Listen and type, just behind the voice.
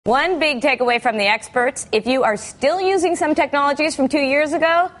One big takeaway from the experts: if you are still using some technologies from 2 years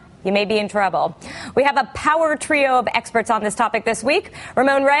ago, you may be in trouble. We have a power trio of experts on this topic this week.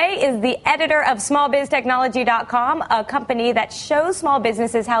 Ramon Ray is the editor of smallbiztechnology.com, a company that shows small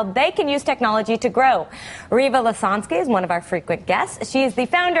businesses how they can use technology to grow. Rieva Lesonsky is one of our frequent guests. She is the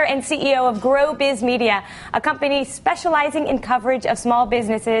founder and CEO of Growbiz Media, a company specializing in coverage of small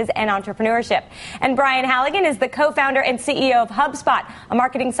businesses and entrepreneurship. And Brian Halligan is the co-founder and CEO of HubSpot, a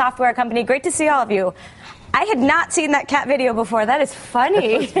marketing software company. Great to see all of you. I had not seen that cat video before. That is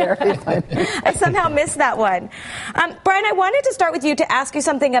funny. Very funny. I somehow missed that one. Brian, I wanted to start with you to ask you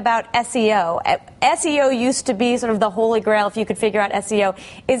something about SEO. SEO used to be sort of the holy grail if you could figure out SEO.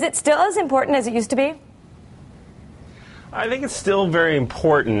 Is it still as important as it used to be? I think it's still very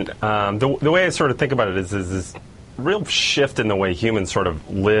important. The way I sort of think about it is this real shift in the way humans sort of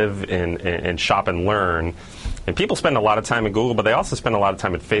live and shop and learn. And people spend a lot of time at Google, but they also spend a lot of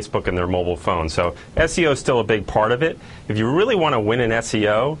time at Facebook and their mobile phone. So SEO is still a big part of it. If you really want to win in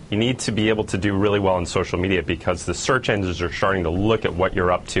SEO, you need to be able to do really well in social media, because the search engines are starting to look at what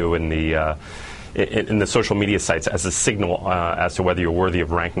you're up to in the social media sites as a signal as to whether you're worthy of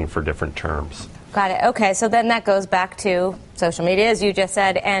ranking for different terms. Got it. Okay, so then that goes back to social media, as you just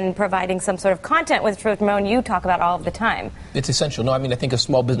said, and providing some sort of content, which, Ramon, you talk about all of the time. It's essential. No, I mean, I think as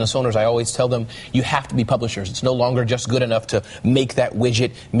small business owners, I always tell them you have to be publishers. It's no longer just good enough to make that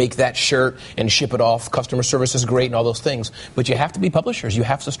widget, make that shirt, and ship it off. Customer service is great and all those things. But you have to be publishers. You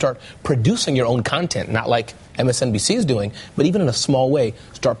have to start producing your own content, not like MSNBC is doing, but even in a small way,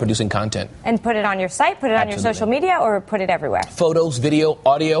 start producing content. And put it on your site, put it on your social media, or put it everywhere? Photos, video,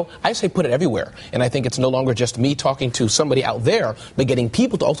 audio. I say put it everywhere. And I think it's no longer just me talking to somebody out there, but getting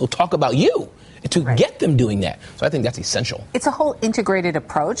people to also talk about you, to get them doing that. So I think that's essential. It's a whole integrated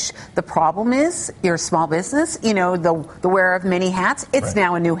approach. The problem is you're a small business, you know, the wearer of many hats. It's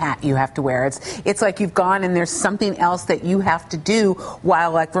now a new hat you have to wear. It's like you've gone and there's something else that you have to do,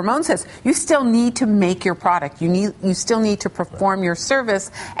 while, like Ramon says, you still need to make your product. You still need to perform your service,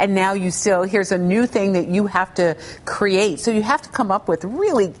 and now here's a new thing that you have to create. So you have to come up with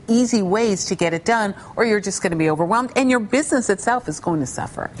really easy ways to get it done, or you're just going to be overwhelmed, and your business itself is going to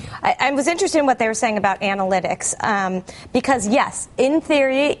suffer. I was interested in what they were saying about analytics, because yes, in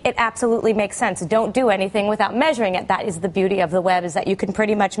theory, it absolutely makes sense. Don't do anything without measuring it. That is the beauty of the web, is that you can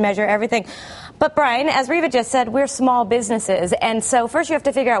pretty much measure everything. But Brian, as Rieva just said, we're small businesses, and so first you have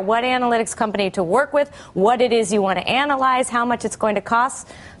to figure out what analytics company to work with, what it is you want to analyze, how much it's going to cost.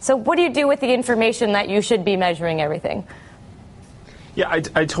 So what do you do with the information that you should be measuring everything? Yeah,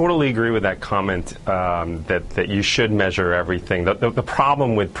 I totally agree with that comment, that you should measure everything. The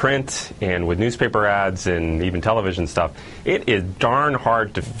problem with print and with newspaper ads and even television stuff, it is darn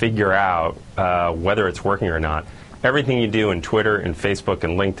hard to figure out whether it's working or not. Everything you do in Twitter and Facebook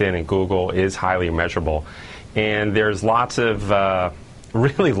and LinkedIn and Google is highly measurable. And there's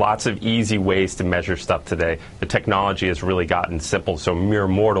really lots of easy ways to measure stuff today. The technology has really gotten simple, so mere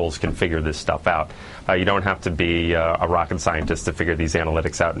mortals can figure this stuff out. You don't have to be a rocket scientist to figure these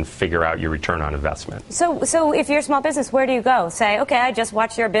analytics out and figure out your return on investment. So if you're a small business, where do you go? Say, okay, I just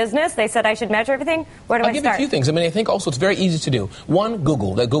watched your business. They said I should measure everything. Where do I start? I'll give you a few things. I mean, I think also it's very easy to do. One,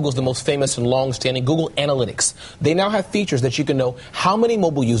 Google. Google's the most famous and long-standing. Google Analytics. They now have features that you can know how many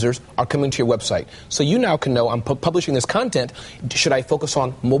mobile users are coming to your website. So you now can know, I'm publishing this content. Should I focus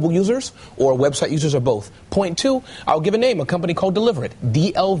on mobile users or website users, or both? Point two, I'll give a name, a company called Deliver.it,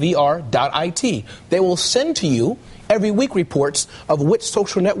 DLVR.IT. They will send to you every week reports of which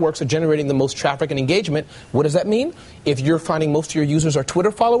social networks are generating the most traffic and engagement. What does that mean? If you're finding most of your users are Twitter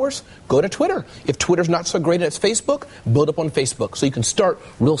followers, go to Twitter. If Twitter's not so great as Facebook, build up on Facebook. So you can start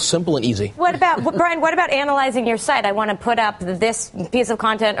real simple and easy. What about, Brian, what about analyzing your site? I want to put up this piece of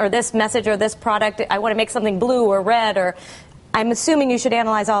content or this message or this product. I want to make something blue or red, or I'm assuming you should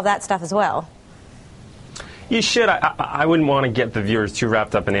analyze all of that stuff as well. You should. I wouldn't want to get the viewers too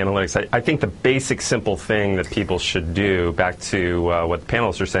wrapped up in analytics. I think the basic, simple thing that people should do, back to what the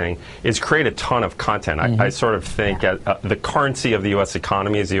panelists are saying, is create a ton of content. I sort of think the currency of the U.S.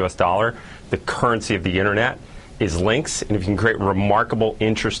 economy is the U.S. dollar. The currency of the Internet is links. And if you can create remarkable,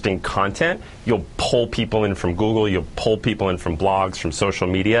 interesting content, you'll pull people in from Google. You'll pull people in from blogs, from social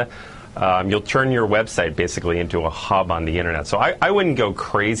media. You'll turn your website basically into a hub on the Internet. So I wouldn't go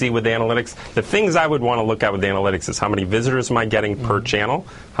crazy with analytics. The things I would want to look at with analytics is how many visitors am I getting per channel,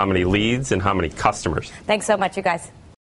 how many leads, and how many customers. Thanks so much, you guys.